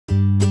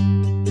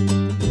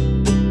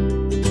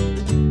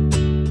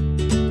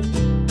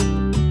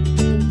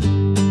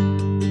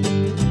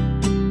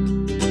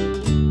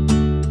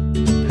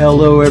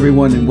Hello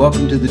everyone and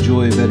welcome to the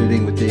Joy of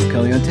Editing with Dave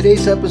Kelly. On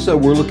today's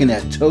episode we're looking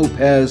at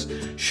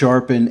TOPAZ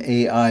Sharpen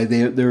AI.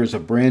 There is a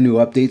brand new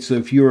update, so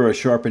if you're a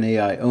Sharpen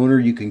AI owner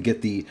you can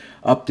get the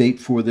update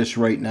for this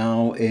right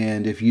now,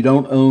 and if you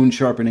don't own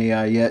Sharpen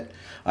AI yet,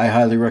 I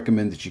highly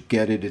recommend that you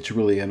get it. It's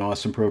really an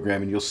awesome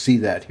program and you'll see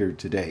that here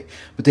today.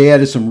 But they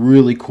added some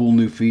really cool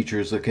new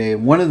features, okay?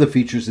 And one of the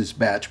features is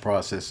batch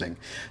processing.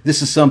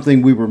 This is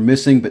something we were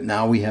missing, but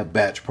now we have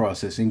batch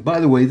processing.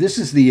 By the way, this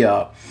is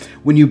the,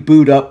 when you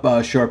boot up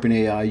Sharpen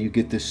AI, you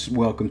get this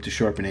Welcome to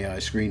Sharpen AI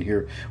screen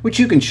here, which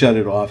you can shut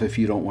it off if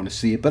you don't want to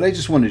see it, but I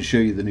just wanted to show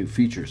you the new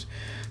features.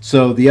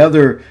 So the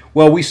other,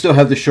 well, we still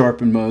have the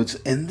sharpen modes,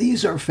 and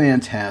these are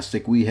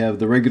fantastic. We have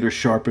the regular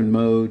sharpen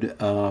mode.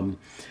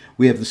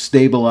 We have the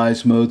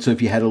stabilize mode, so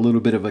if you had a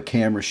little bit of a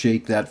camera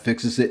shake, that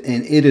fixes it,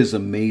 and it is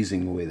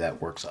amazing the way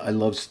that works. I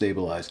love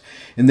stabilize.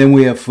 And then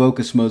we have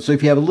focus mode, so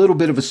if you have a little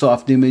bit of a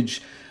soft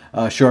image,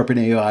 Sharpen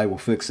AI will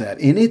fix that,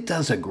 and it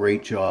does a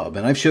great job.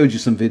 And I've showed you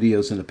some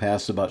videos in the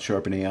past about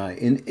Sharpen AI,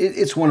 and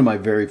it's one of my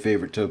very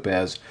favorite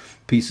Topaz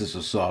pieces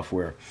of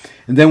software.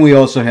 And then we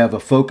also have a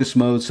focus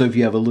mode, so if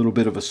you have a little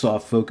bit of a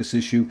soft focus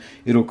issue,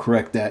 it'll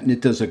correct that, and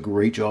it does a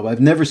great job.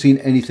 I've never seen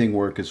anything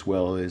work as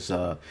well as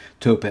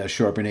Topaz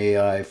Sharpen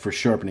AI for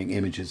sharpening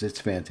images.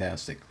 It's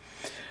fantastic.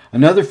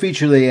 Another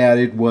feature they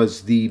added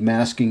was the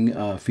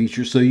masking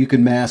feature, so you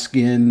can mask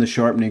in the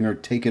sharpening or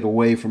take it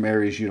away from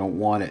areas you don't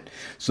want it.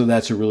 So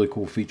that's a really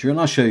cool feature, and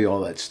I'll show you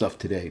all that stuff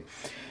today.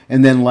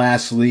 And then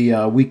lastly,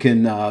 we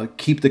can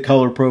keep the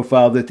color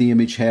profile that the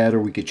image had, or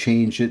we could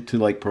change it to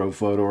like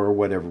ProPhoto or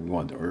whatever we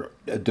want, or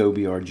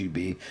Adobe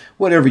RGB,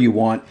 whatever you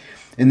want.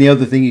 And the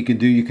other thing you can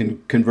do, you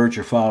can convert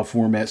your file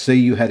format. Say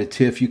you had a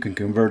TIFF, you can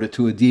convert it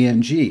to a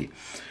DNG.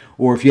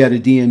 Or if you had a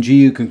DNG,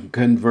 you can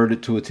convert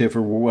it to a TIFF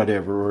or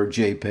whatever, or a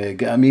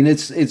JPEG. I mean,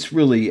 it's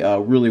really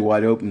really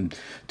wide open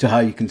to how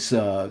you can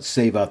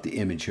save out the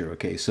image here.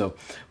 Okay, so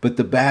but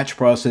the batch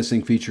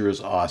processing feature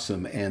is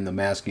awesome, and the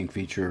masking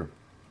feature,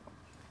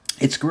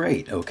 it's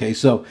great. Okay,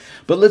 so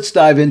but let's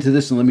dive into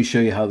this and let me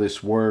show you how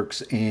this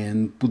works,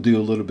 and we'll do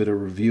a little bit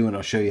of review, and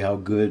I'll show you how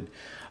good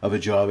of a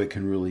job it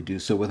can really do.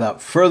 So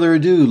without further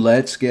ado,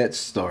 let's get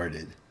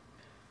started.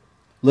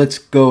 Let's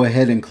go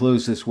ahead and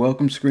close this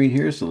welcome screen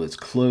here. So let's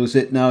close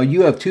it. Now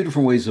you have two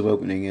different ways of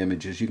opening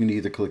images. You can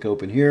either click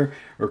open here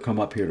or come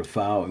up here to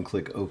file and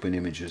click open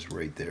images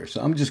right there. So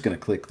I'm just going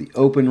to click the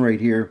open right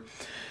here,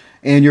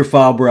 and your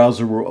file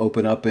browser will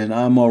open up, and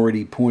I'm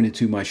already pointed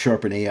to my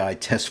Sharpen AI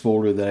test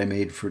folder that I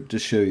made to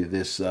show you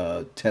this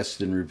test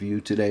and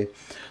review today.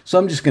 So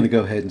I'm just going to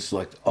go ahead and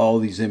select all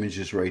these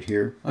images right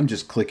here. I'm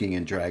just clicking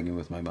and dragging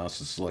with my mouse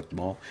to select them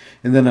all,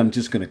 and then I'm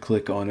just going to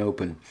click on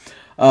open.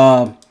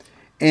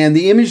 And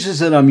the images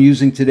that I'm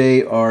using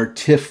today are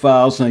TIFF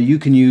files. Now you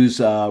can use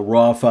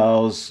RAW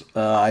files.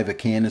 I have a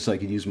Canon, so I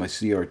can use my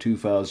CR2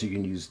 files. You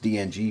can use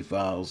DNG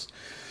files.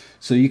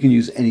 So you can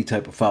use any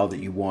type of file that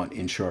you want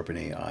in Sharpen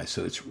AI.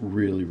 So it's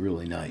really,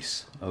 really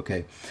nice.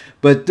 Okay,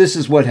 but this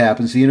is what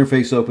happens. The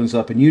interface opens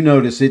up, and you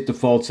notice it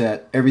defaults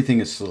at everything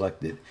is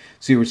selected.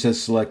 See where it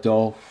says select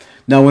all?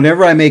 Now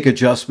whenever I make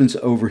adjustments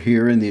over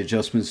here in the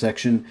adjustment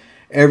section,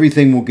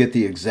 everything will get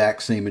the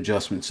exact same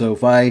adjustment. So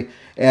if I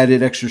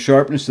added extra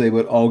sharpness, they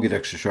would all get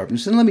extra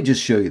sharpness. And let me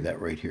just show you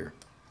that right here.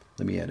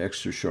 Let me add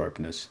extra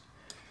sharpness,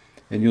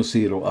 and you'll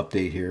see it'll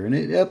update here, and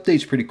it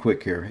updates pretty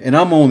quick here. And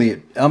I'm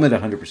at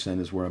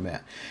 100% is where I'm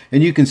at.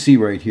 And you can see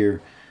right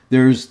here,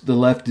 there's the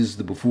left is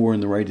the before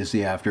and the right is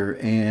the after.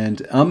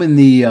 And I'm in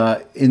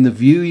the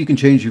view. You can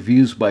change your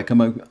views by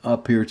coming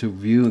up here to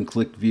view and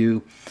click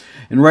view.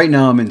 And right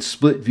now I'm in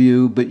split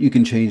view, but you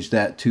can change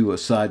that to a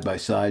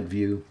side-by-side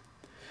view.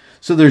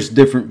 So there's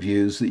different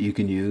views that you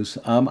can use.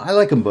 I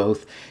like them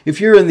both.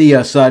 If you're in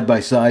the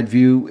side-by-side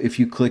view, if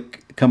you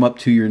come up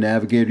to your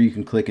navigator, you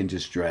can click and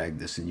just drag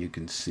this, and you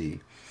can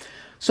see.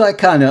 So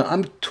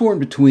I'm torn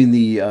between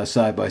the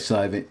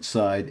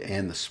side-by-side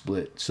and the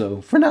split.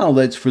 So for now,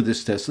 for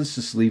this test, let's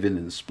just leave it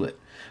in the split.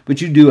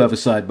 But you do have a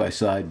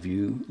side-by-side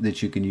view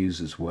that you can use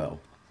as well.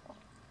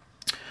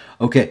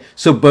 Okay,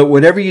 so but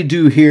whatever you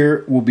do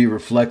here will be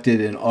reflected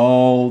in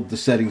all the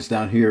settings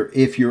down here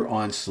if you're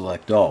on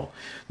select all.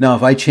 Now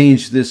if I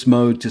change this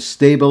mode to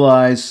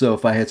stabilize, so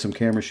if I had some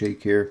camera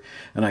shake here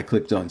and I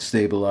clicked on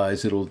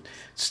stabilize,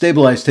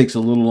 stabilize takes a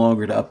little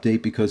longer to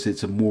update because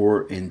it's a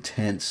more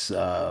intense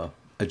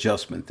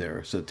adjustment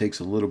there, so it takes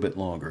a little bit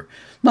longer.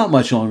 Not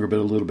much longer, but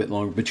a little bit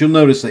longer. But you'll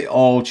notice they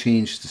all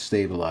change to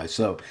stabilize.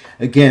 So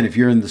again, if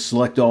you're in the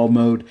select all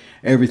mode,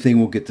 everything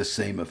will get the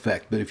same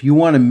effect. But if you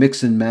want to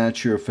mix and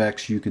match your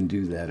effects, you can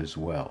do that as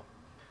well.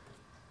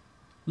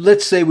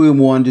 Let's say we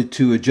wanted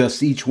to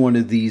adjust each one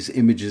of these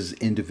images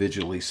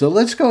individually. So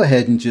let's go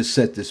ahead and just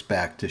set this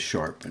back to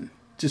sharpen,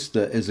 just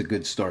as a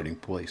good starting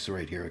place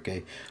right here.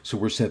 Okay, so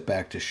we're set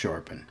back to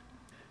sharpen.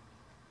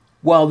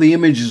 While the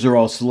images are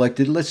all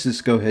selected, let's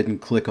just go ahead and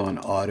click on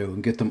auto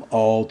and get them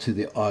all to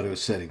the auto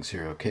settings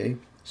here, okay?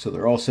 So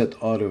they're all set to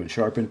auto and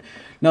sharpen.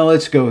 Now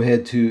let's go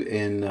ahead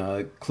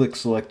and click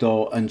select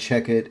all,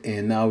 uncheck it,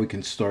 and now we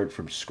can start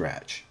from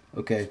scratch,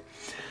 okay?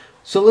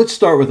 So let's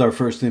start with our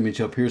first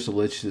image up here. So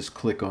let's just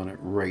click on it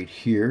right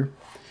here.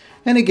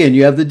 And again,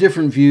 you have the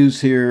different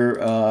views here.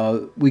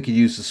 We could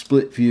use the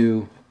split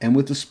view. And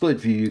with the split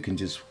view, you can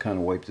just kind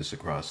of wipe this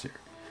across here.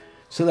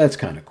 So that's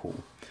kind of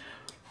cool.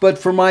 But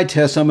for my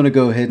test, I'm going to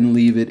go ahead and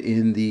leave it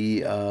in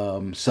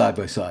the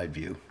side-by-side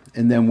view.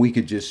 And then we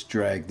could just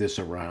drag this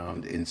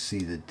around and see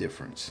the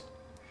difference.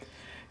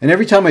 And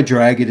every time I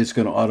drag it, it's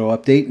going to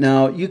auto-update.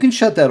 Now, you can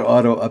shut that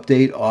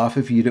auto-update off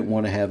if you didn't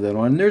want to have that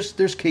on.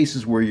 There's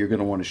cases where you're going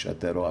to want to shut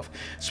that off,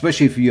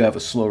 especially if you have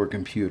a slower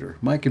computer.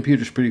 My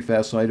computer's pretty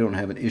fast, so I don't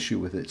have an issue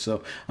with it.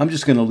 So I'm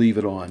just going to leave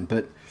it on.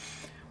 But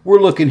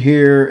we're looking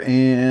here,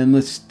 and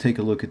let's take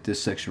a look at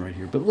this section right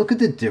here. But look at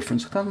the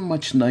difference. Look how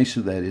much nicer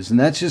that is. And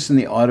that's just in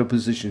the auto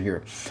position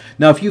here.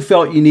 Now, if you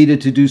felt you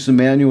needed to do some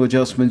manual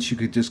adjustments, you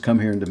could just come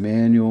here into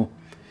manual.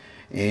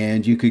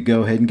 And you could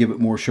go ahead and give it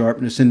more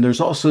sharpness. And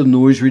there's also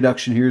noise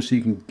reduction here, so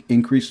you can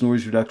increase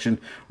noise reduction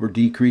or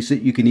decrease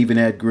it. You can even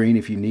add grain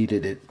if you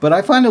needed it. But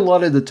I find a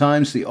lot of the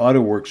times the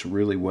auto works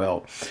really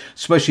well,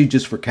 especially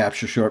just for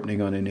capture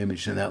sharpening on an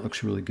image, and that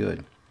looks really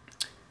good.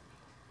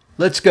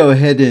 Let's go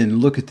ahead and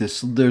look at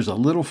this. There's a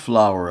little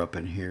flower up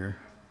in here,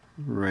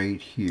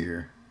 right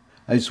here.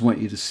 I just want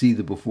you to see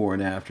the before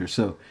and after.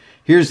 So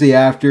here's the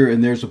after,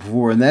 and there's the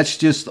before, and that's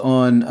just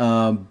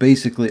on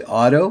basically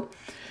auto.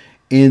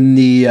 In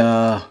the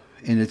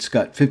and it's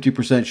got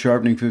 50%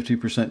 sharpening,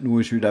 50%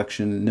 noise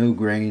reduction, no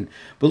grain.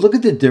 But look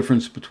at the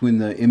difference between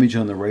the image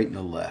on the right and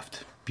the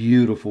left.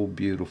 Beautiful,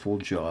 beautiful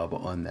job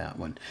on that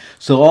one.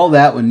 So all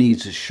that one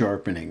needs is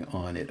sharpening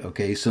on it.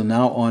 Okay, so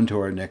now on to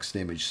our next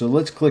image. So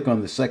let's click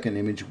on the second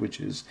image, which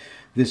is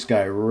this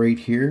guy right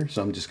here.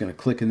 So I'm just going to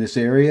click in this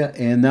area,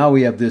 and now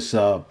we have this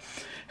have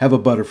a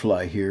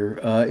butterfly here.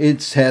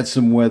 It's had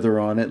some weather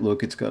on it.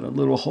 Look, it's got a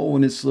little hole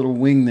in its little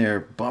wing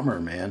there. Bummer,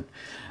 man.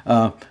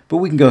 But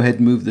we can go ahead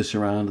and move this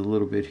around a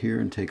little bit here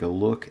and take a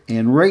look.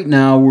 And right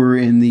now we're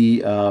in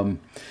the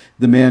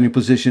manual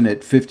position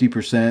at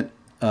 50%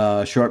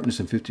 sharpness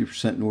and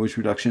 50% noise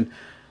reduction.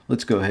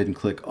 Let's go ahead and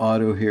click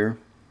auto here.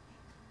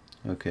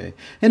 Okay,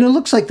 and it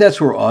looks like that's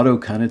where auto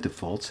kind of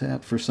defaults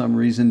at for some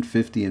reason,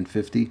 50 and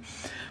 50.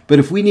 But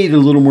if we need a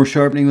little more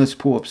sharpening, let's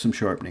pull up some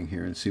sharpening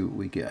here and see what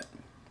we get.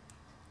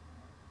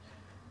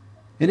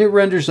 And it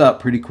renders out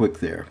pretty quick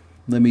there.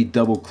 Let me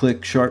double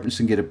click sharpness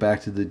and get it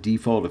back to the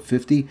default of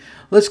 50.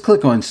 Let's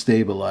click on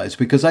stabilize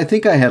because I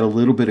think I had a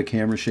little bit of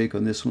camera shake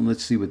on this one.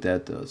 Let's see what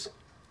that does.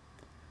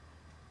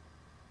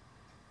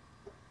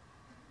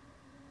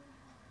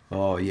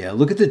 Oh yeah,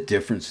 look at the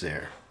difference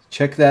there.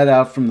 Check that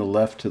out from the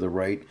left to the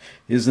right.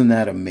 Isn't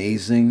that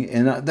amazing?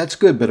 And that's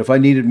good, but if I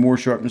needed more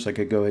sharpness, I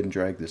could go ahead and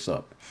drag this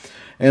up.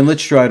 And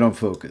let's try it on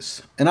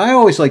focus. And I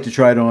always like to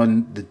try it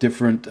on the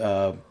different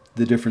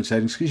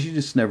settings because you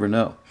just never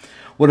know.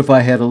 What if I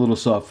had a little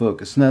soft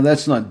focus? Now,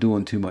 that's not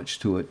doing too much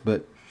to it,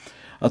 but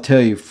I'll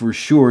tell you for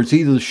sure, it's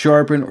either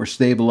sharpen or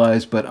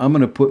stabilize, but I'm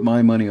going to put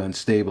my money on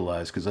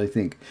stabilize because I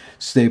think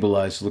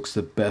stabilize looks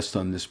the best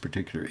on this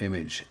particular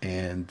image.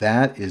 And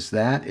that is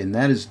that, and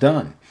that is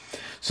done.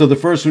 So the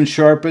first one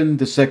sharpened,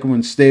 the second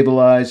one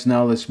stabilized.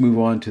 Now let's move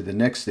on to the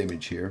next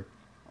image here.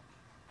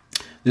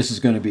 This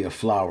is going to be a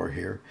flower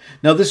here.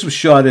 Now this was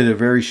shot at a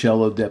very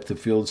shallow depth of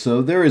field,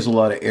 so there is a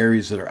lot of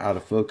areas that are out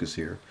of focus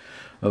here.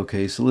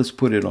 Okay, so let's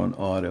put it on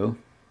auto,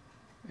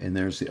 and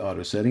there's the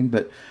auto setting.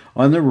 But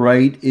on the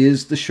right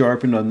is the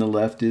sharpen, on the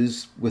left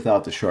is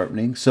without the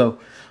sharpening. So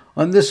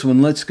on this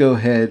one, let's go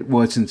ahead,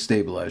 well, it's in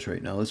stabilize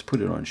right now. Let's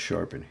put it on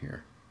sharpen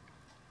here.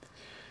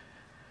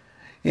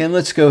 And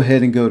let's go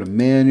ahead and go to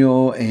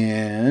manual,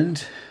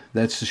 and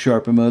that's the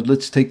sharpen mode.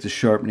 Let's take the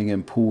sharpening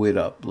and pull it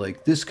up.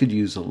 Like this could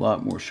use a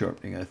lot more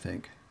sharpening, I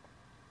think.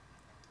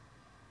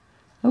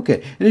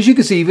 Okay, and as you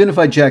can see, even if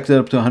I jacked that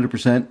up to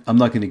 100%, I'm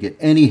not going to get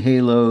any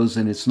halos,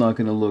 and it's not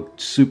going to look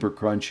super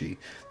crunchy.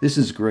 This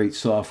is great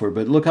software,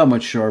 but look how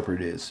much sharper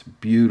it is.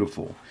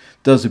 Beautiful.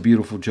 Does a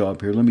beautiful job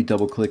here. Let me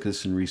double-click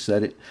this and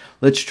reset it.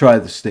 Let's try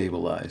the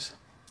stabilize.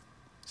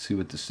 See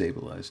what the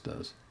stabilize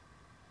does.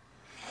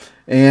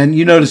 And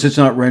you notice it's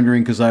not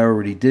rendering because I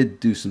already did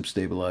do some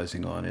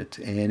stabilizing on it,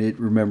 and it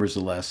remembers the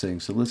last setting.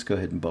 So let's go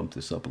ahead and bump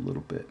this up a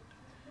little bit,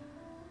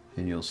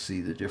 and you'll see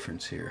the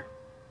difference here.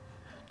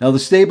 Now the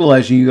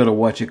stabilizing, you got to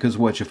watch it because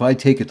watch, if I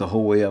take it the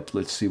whole way up,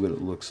 let's see what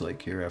it looks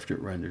like here after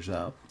it renders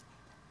out.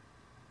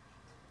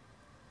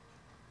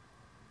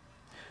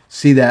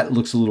 See, that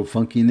looks a little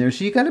funky in there,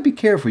 so you got to be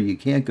careful. You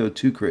can't go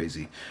too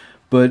crazy.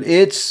 But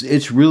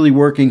it's really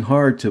working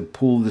hard to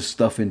pull this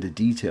stuff into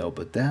detail,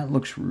 but that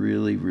looks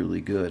really,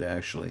 really good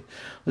actually.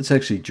 Let's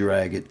actually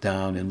drag it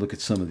down and look at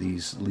some of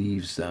these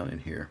leaves down in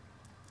here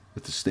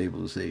with the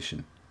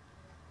stabilization.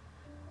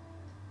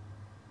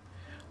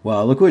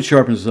 Wow, look what it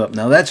sharpens up.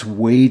 Now that's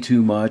way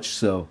too much,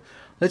 so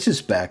let's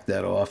just back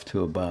that off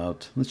to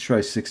about, let's try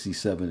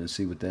 67 and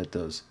see what that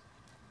does.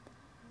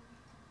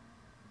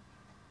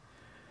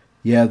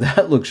 Yeah,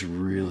 that looks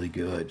really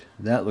good.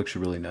 That looks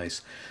really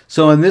nice.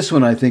 So on this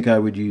one, I think I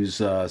would use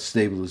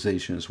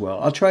stabilization as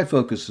well. I'll try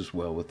focus as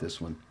well with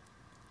this one.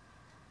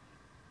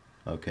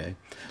 Okay,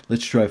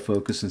 let's try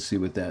focus and see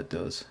what that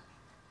does.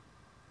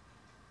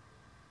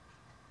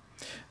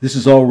 This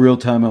is all real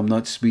time. I'm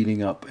not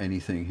speeding up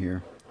anything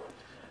here.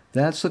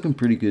 That's looking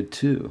pretty good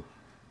too.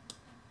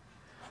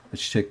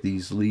 Let's check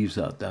these leaves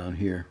out down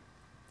here.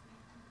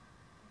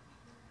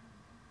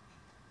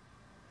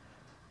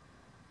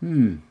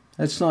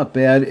 That's not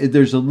bad.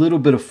 There's a little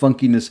bit of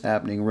funkiness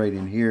happening right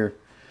in here.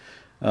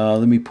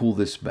 Let me pull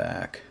this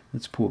back.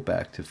 Let's pull it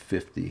back to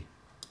 50.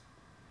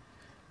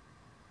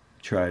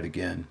 Try it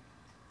again.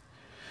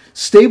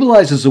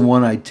 Stabilize is the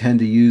one I tend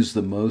to use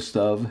the most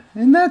of,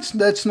 and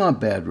that's not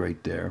bad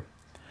right there.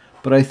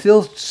 But I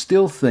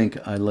still think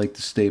I like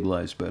to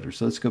stabilize better.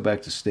 So let's go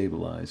back to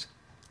stabilize.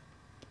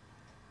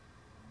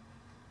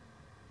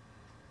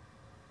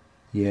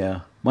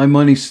 Yeah, my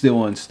money's still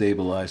on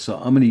stabilize, so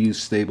I'm going to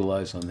use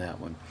stabilize on that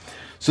one.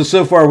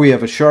 So far we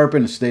have a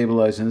sharpen, a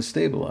stabilize, and a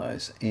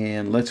stabilize.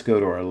 And let's go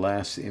to our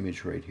last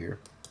image right here.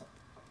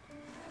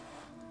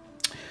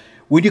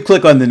 When you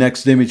click on the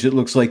next image, it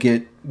looks like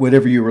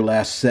whatever you were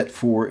last set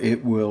for,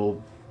 it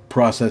will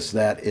process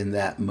that in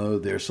that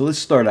mode there. So let's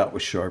start out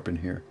with sharpen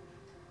here.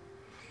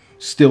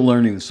 Still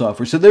learning the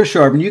software. So there's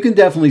sharpen. You can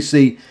definitely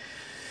see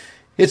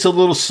it's a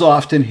little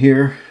soft in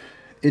here.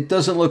 It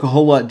doesn't look a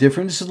whole lot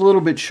different. It's a little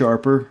bit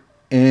sharper.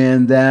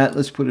 And that,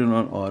 let's put it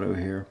on auto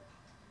here.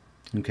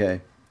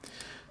 Okay.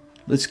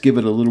 Let's give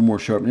it a little more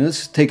sharpening.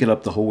 Let's take it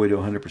up the whole way to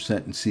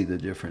 100% and see the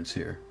difference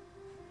here.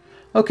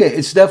 Okay,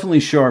 it's definitely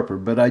sharper,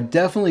 but I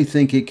definitely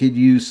think it could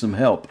use some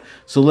help.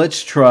 So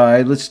let's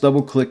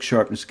double click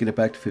sharpness, get it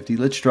back to 50.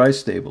 Let's try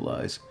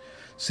stabilize.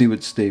 See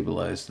what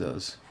stabilize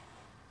does.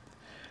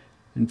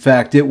 In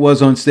fact, it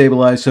was on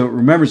stabilize, so it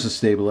remembers to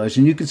stabilize,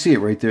 and you can see it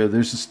right there.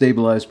 There's a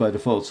stabilize by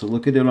default. So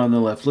look at it on the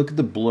left. Look at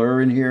the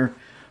blur in here.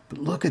 But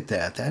look at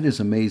that. That is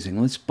amazing.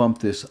 Let's bump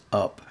this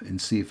up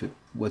and see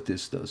what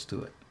this does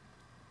to it.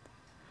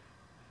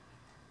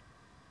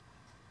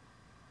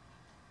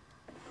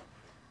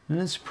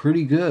 That's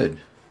pretty good.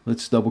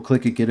 Let's double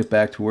click it, get it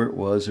back to where it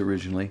was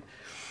originally.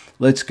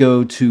 Let's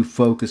go to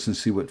focus and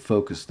see what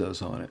focus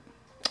does on it.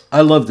 I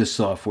love this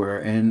software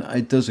and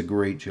it does a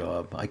great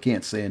job. I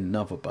can't say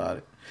enough about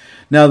it.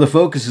 Now the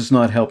focus is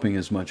not helping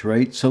as much,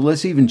 right? So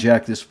let's even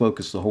jack this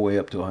focus the whole way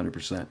up to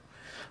 100%.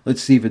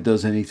 Let's see if it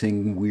does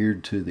anything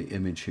weird to the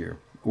image here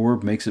or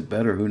makes it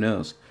better, who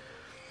knows.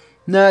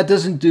 No,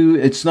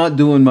 it's not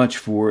doing much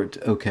for it,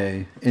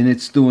 okay, and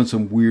it's doing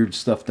some weird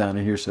stuff down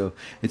in here, so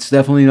it's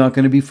definitely not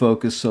going to be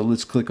focused, so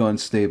let's click on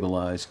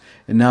stabilize,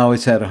 and now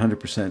it's at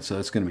 100%, so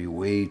that's going to be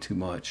way too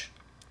much,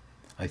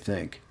 I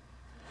think.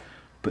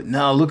 But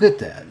now look at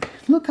that.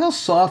 Look how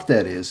soft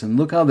that is, and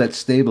look how that's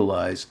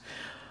stabilized.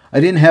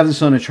 I didn't have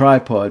this on a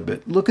tripod,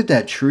 but look at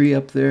that tree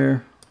up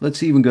there.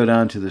 Let's even go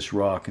down to this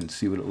rock and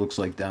see what it looks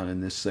like down in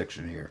this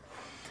section here.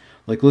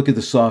 Like, look at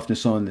the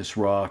softness on this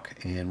rock,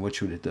 and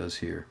watch what it does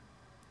here.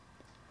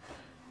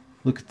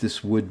 Look at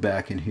this wood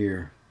back in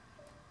here.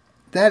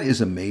 That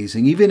is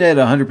amazing. Even at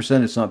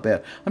 100%, it's not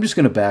bad. I'm just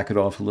going to back it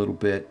off a little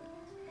bit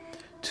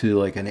to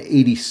like an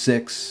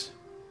 86.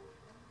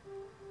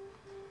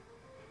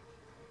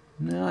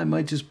 No, I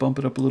might just bump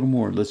it up a little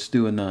more. Let's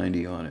do a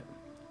 90 on it.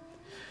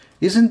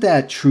 Isn't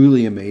that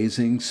truly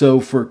amazing? So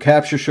for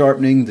capture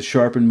sharpening, the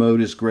sharpen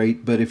mode is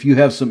great, but if you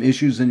have some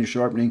issues in your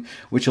sharpening,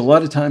 which a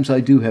lot of times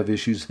I do have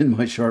issues in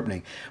my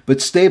sharpening,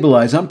 but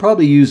stabilize, I'm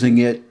probably using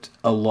it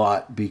a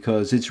lot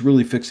because it's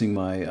really fixing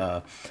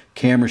my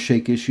camera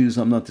shake issues.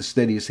 I'm not the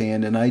steadiest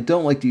hand, and I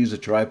don't like to use a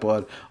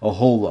tripod a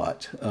whole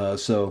lot.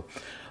 So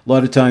a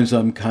lot of times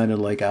I'm kind of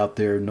like out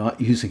there not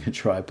using a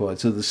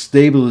tripod. So the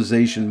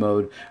stabilization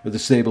mode or the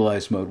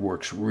stabilize mode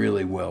works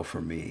really well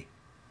for me.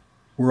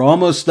 We're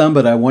almost done,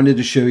 but I wanted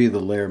to show you the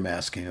layer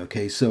masking,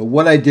 okay? So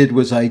what I did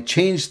was I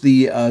changed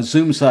the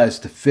zoom size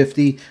to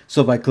 50.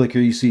 So if I click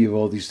here, you see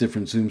all these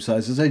different zoom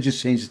sizes. I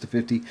just changed it to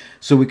 50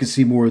 so we could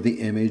see more of the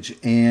image.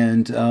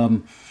 And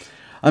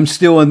I'm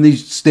still in the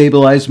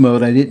stabilized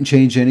mode. I didn't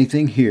change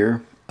anything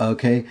here,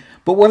 okay?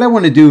 But what I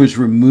want to do is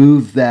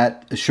remove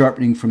that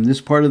sharpening from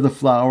this part of the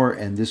flower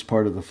and this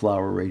part of the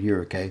flower right here,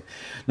 okay?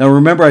 Now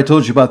remember I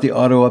told you about the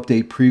auto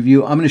update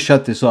preview. I'm going to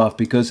shut this off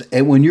because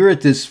when you're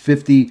at this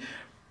 50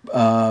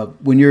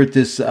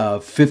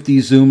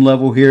 zoom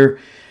level here,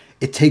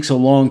 it takes a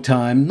long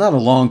time. Not a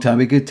long time.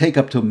 It could take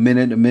up to a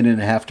minute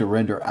and a half to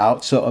render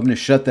out. So I'm going to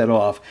shut that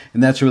off,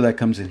 and that's where that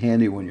comes in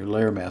handy when you're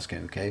layer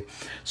masking, okay?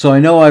 So I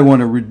know I want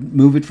to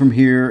remove it from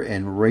here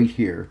and right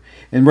here.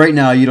 And right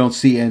now you don't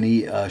see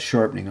any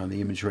sharpening on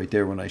the image right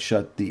there when I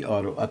shut the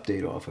auto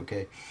update off,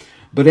 okay?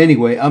 But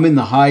anyway, I'm in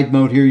the hide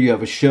mode here. You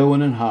have a show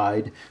and a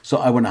hide. So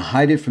I want to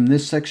hide it from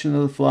this section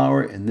of the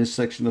flower and this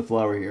section of the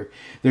flower here.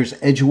 There's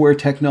edgeware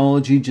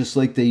technology, just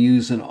like they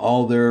use in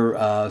all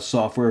their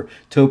software.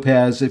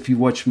 Topaz, if you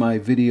watch my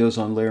videos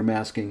on layer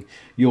masking,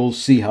 you'll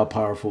see how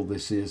powerful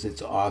this is.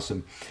 It's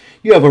awesome.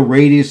 You have a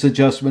radius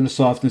adjustment, a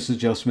softness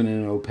adjustment,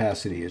 and an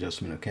opacity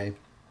adjustment, okay?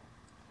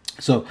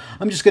 So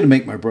I'm just going to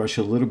make my brush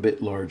a little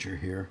bit larger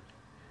here.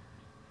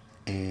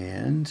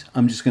 And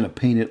I'm just going to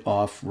paint it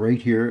off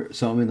right here.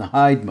 So I'm in the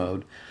hide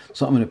mode.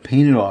 So I'm going to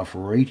paint it off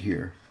right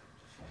here.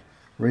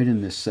 Right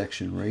in this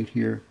section right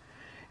here.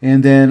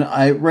 And then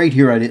right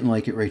here, I didn't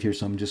like it right here.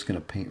 So I'm just going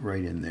to paint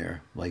right in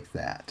there like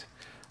that.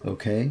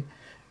 Okay,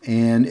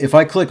 and if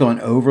I click on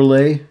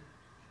overlay,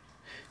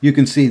 you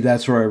can see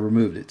that's where I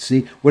removed it.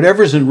 See,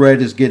 whatever's in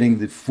red is getting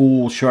the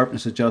full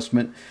sharpness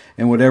adjustment,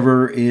 and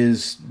whatever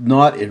is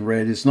not in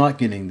red is not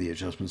getting the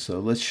adjustment.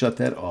 So let's shut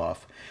that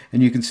off.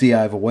 And you can see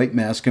I have a white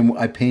mask, and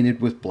I painted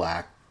with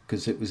black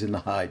because it was in the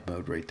hide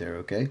mode right there,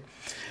 okay?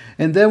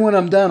 And then when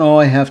I'm done, all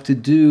I have to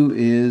do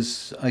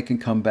is I can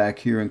come back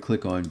here and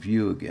click on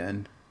view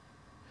again.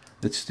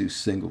 Let's do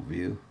single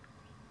view.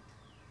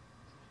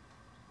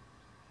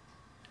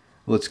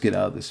 Let's get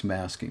out of this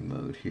masking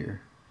mode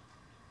here.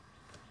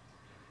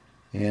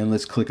 And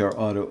let's click our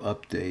auto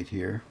update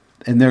here.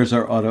 And there's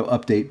our auto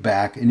update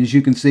back. And as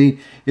you can see,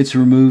 it's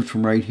removed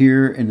from right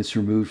here and it's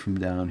removed from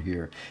down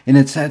here. And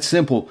it's that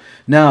simple.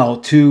 Now,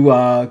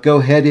 to go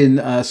ahead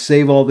and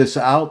save all this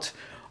out,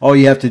 all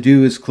you have to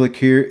do is click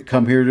here,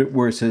 come here to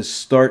where it says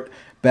Start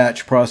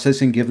Batch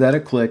Processing, give that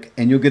a click,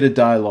 and you'll get a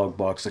dialog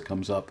box that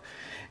comes up.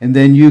 And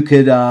then you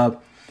could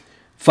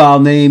file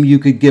name, you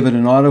could give it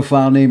an auto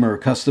file name or a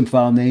custom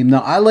file name. Now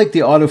I like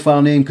the auto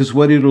file name because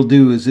what it'll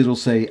do is it'll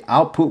say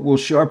output will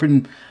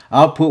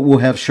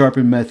have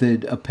sharpen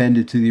method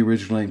appended to the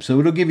original name. So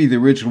it'll give you the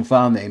original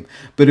file name,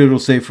 but it'll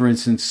say, for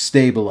instance,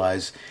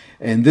 stabilize.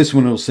 And this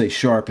one will say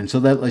sharpen,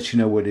 so that lets you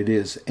know what it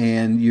is.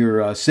 And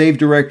your save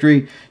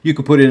directory, you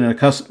can put in a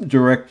custom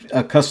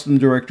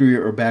directory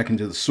or back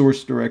into the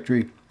source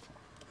directory.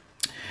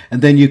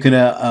 And then you can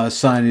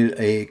assign it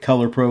a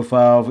color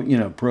profile, you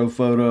know, Pro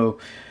Photo,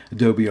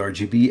 Adobe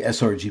RGB,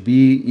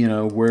 sRGB, you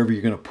know, wherever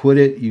you're going to put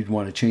it, you'd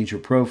want to change your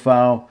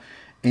profile.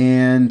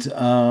 And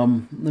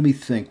let me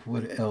think,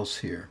 what else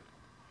here?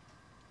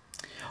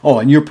 Oh,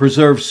 and your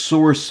preserved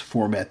source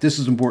format. This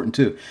is important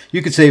too.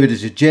 You could save it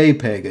as a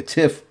JPEG, a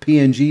TIFF,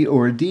 PNG,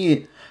 or a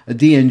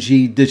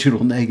DNG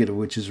digital negative,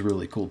 which is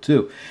really cool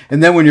too.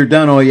 And then when you're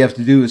done, all you have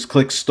to do is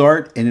click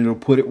Start, and it'll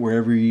put it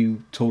wherever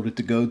you told it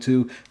to go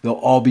to. They'll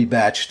all be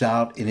batched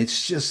out, and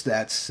it's just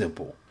that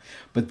simple.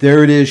 But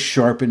there it is,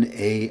 Sharpen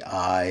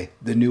AI,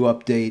 the new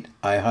update.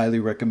 I highly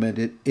recommend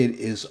it. It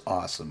is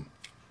awesome.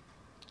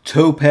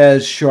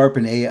 TOPAZ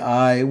Sharpen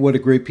AI, what a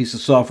great piece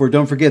of software.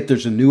 Don't forget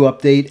there's a new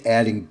update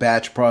adding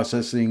batch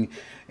processing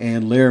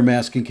and layer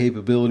masking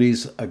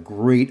capabilities. A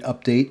great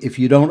update. If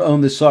you don't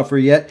own this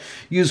software yet,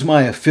 use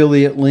my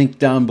affiliate link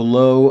down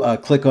below.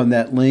 Click on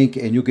that link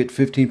and you'll get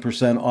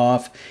 15%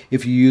 off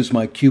if you use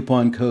my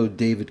coupon code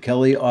David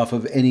Kelly off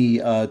of any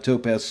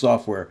TOPAZ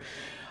software.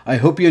 I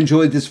hope you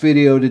enjoyed this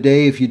video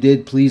today. If you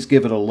did, please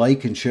give it a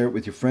like and share it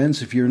with your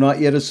friends. If you're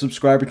not yet a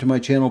subscriber to my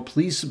channel,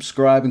 please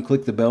subscribe and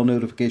click the bell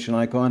notification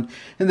icon.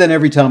 And then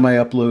every time I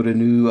upload a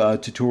new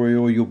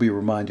tutorial, you'll be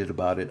reminded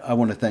about it. I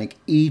want to thank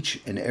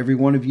each and every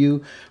one of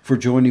you for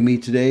joining me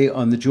today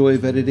on The Joy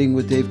of Editing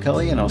with Dave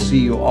Kelly. And I'll see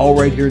you all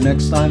right here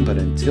next time. But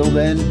until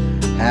then,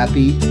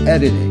 happy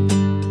editing.